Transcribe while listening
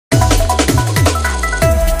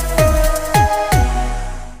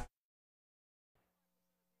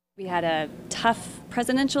We had a tough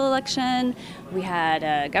presidential election. We had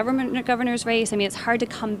a governor's race. I mean, it's hard to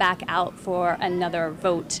come back out for another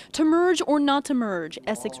vote. To merge or not to merge,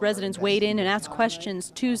 Essex residents weighed in and asked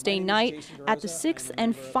questions Tuesday night at the sixth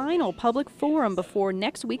and final public forum before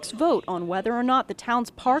next week's vote on whether or not the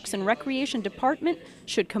town's Parks and Recreation Department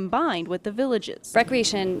should combine with the villages.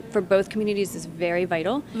 Recreation for both communities is very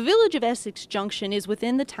vital. The village of Essex Junction is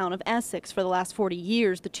within the town of Essex. For the last 40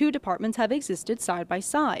 years, the two departments have existed side by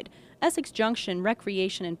side. Essex Junction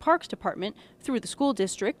Recreation and Parks Department through the school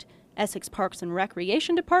district, Essex Parks and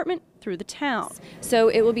Recreation Department through the town. So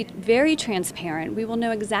it will be very transparent. We will know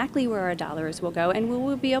exactly where our dollars will go, and we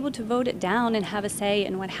will be able to vote it down and have a say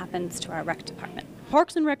in what happens to our rec department.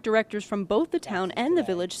 Parks and Rec directors from both the town and the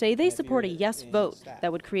village say they support a yes vote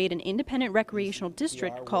that would create an independent recreational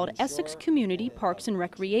district called Essex Community Parks and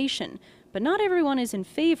Recreation. But not everyone is in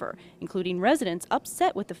favor, including residents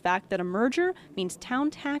upset with the fact that a merger means town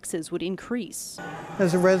taxes would increase.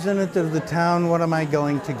 As a resident of the town, what am I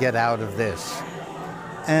going to get out of this?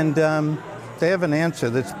 And they have an answer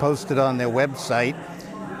that's posted on their website,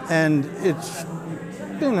 and it's,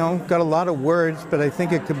 got a lot of words, but I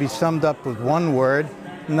think it could be summed up with one word: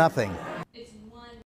 nothing.